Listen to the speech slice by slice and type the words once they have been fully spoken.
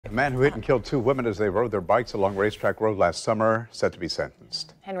The man who hit and killed two women as they rode their bikes along Racetrack Road last summer set to be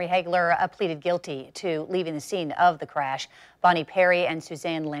sentenced. Henry Haigler pleaded guilty to leaving the scene of the crash. Bonnie Perry and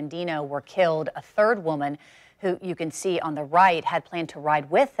Suzanne Landino were killed. A third woman, who you can see on the right, had planned to ride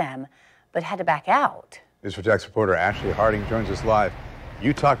with them, but had to back out. News4JAX reporter Ashley Harding joins us live.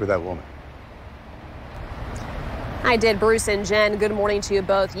 You talked with that woman. I did, Bruce and Jen. Good morning to you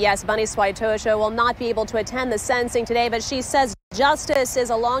both. Yes, Bunny Swaitosha will not be able to attend the sentencing today, but she says justice is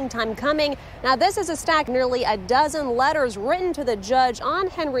a long time coming. Now, this is a stack of nearly a dozen letters written to the judge on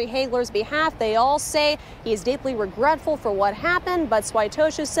Henry Haigler's behalf. They all say he is deeply regretful for what happened, but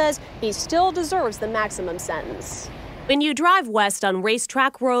Swaitosha says he still deserves the maximum sentence. When you drive west on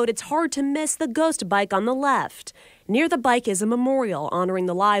Racetrack Road, it's hard to miss the ghost bike on the left. Near the bike is a memorial honoring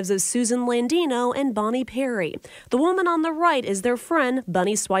the lives of Susan Landino and Bonnie Perry. The woman on the right is their friend,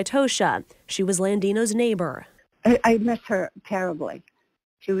 Bunny Swaitosha. She was Landino's neighbor. I miss her terribly.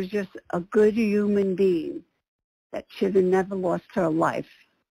 She was just a good human being that should have never lost her life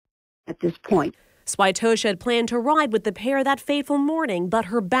at this point. Swaitosha had planned to ride with the pair that fateful morning, but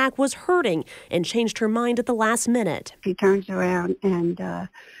her back was hurting and changed her mind at the last minute. She turns around and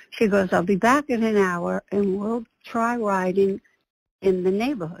she goes, "I'll be back in an hour and we'll try riding in the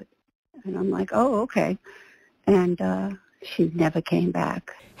neighborhood." And I'm like, "Oh, okay." And she never came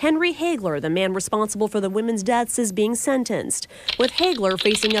back. Henry Haigler, the man responsible for the women's deaths, is being sentenced. With Haigler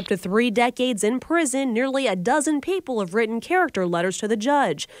facing up to 3 decades in prison, nearly a dozen people have written character letters to the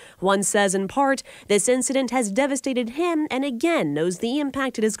judge. One says, in part, this incident has devastated him and again knows the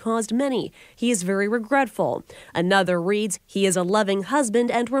impact it has caused many. He is very regretful. Another reads, he is a loving husband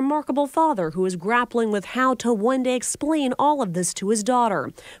and remarkable father who is grappling with how to one day explain all of this to his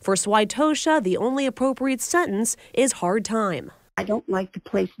daughter. For Swaitosha, the only appropriate sentence is hard time. I don't like to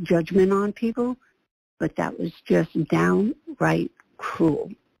place judgment on people, but that was just downright cruel.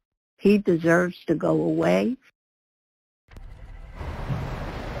 He deserves to go away.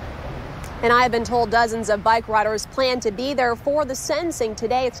 And I have been told dozens of bike riders plan to be there for the sentencing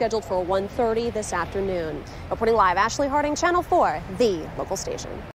today. It's scheduled for 1:30 this afternoon. Reporting live, Ashley Harding, Channel 4, the local station.